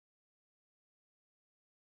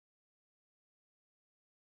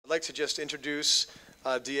like to just introduce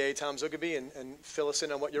DA Tom Zugibe and fill us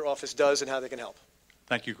in on what your office does and how they can help.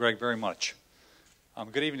 Thank you, Greg, very much.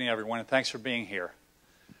 Good evening, everyone, and thanks for being here.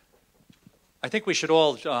 I think we should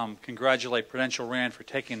all congratulate Prudential Rand for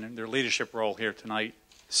taking their leadership role here tonight.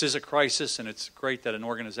 This is a crisis, and it's great that an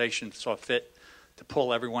organization saw fit to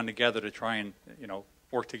pull everyone together to try and,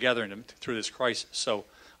 work together through this crisis. So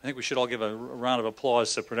I think we should all give a round of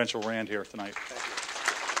applause to Prudential Rand here tonight. Thank you.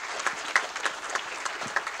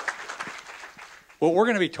 What we're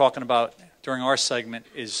going to be talking about during our segment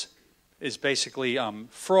is basically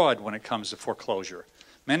fraud when it comes to foreclosure.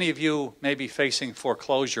 Many of you may be facing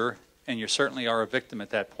foreclosure, and you certainly are a victim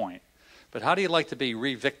at that point. But how do you like to be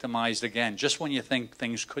re-victimized again, just when you think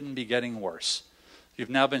things couldn't be getting worse?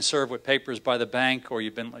 You've now been served with papers by the bank, or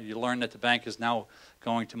you learned that the bank is now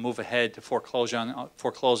going to move ahead to foreclose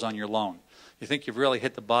on your loan. You think you've really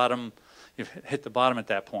hit the bottom. You've hit the bottom at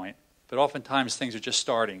that point. But oftentimes things are just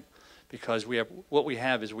starting, because what we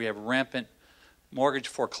have is rampant mortgage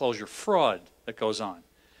foreclosure fraud that goes on.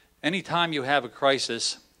 Anytime you have a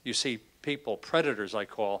crisis, you see people, predators I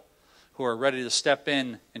call, who are ready to step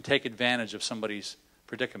in and take advantage of somebody's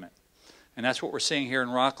predicament. And that's what we're seeing here in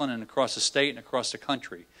Rockland and across the state and across the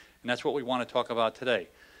country. And that's what we want to talk about today.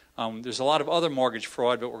 There's a lot of other mortgage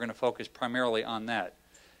fraud, but we're going to focus primarily on that.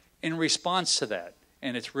 In response to that,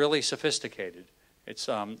 and it's really sophisticated, it's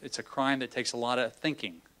a crime that takes a lot of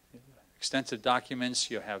thinking. Extensive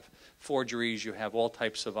documents, you have forgeries, you have all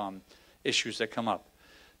types of issues that come up.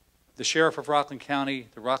 The Sheriff of Rockland County,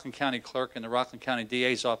 the Rockland County Clerk, and the Rockland County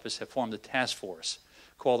DA's office have formed a task force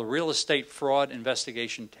called the Real Estate Fraud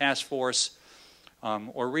Investigation Task Force,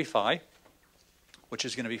 or REFI, which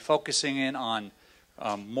is going to be focusing in on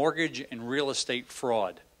mortgage and real estate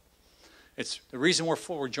fraud. The reason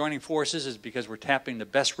we're joining forces is because we're tapping the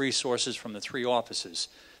best resources from the three offices: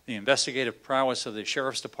 the investigative prowess of the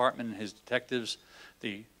Sheriff's Department and his detectives,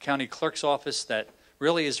 the County Clerk's office that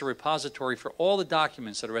really is a repository for all the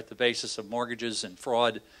documents that are at the basis of mortgages and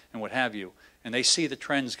fraud and what have you, and they see the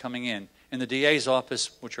trends coming in. In the DA's office,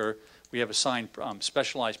 we have assigned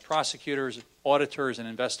specialized prosecutors, auditors, and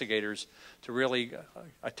investigators to really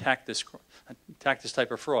attack this type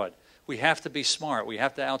of fraud. We have to be smart. We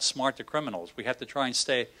have to outsmart the criminals. We have to try and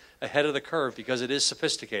stay ahead of the curve because it is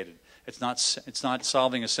sophisticated. It's not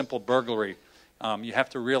solving a simple burglary. You have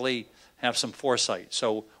to really have some foresight.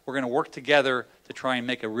 So we're going to work together to try and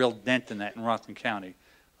make a real dent in that in Rockland County.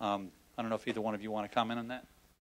 I don't know if either one of you want to comment on that.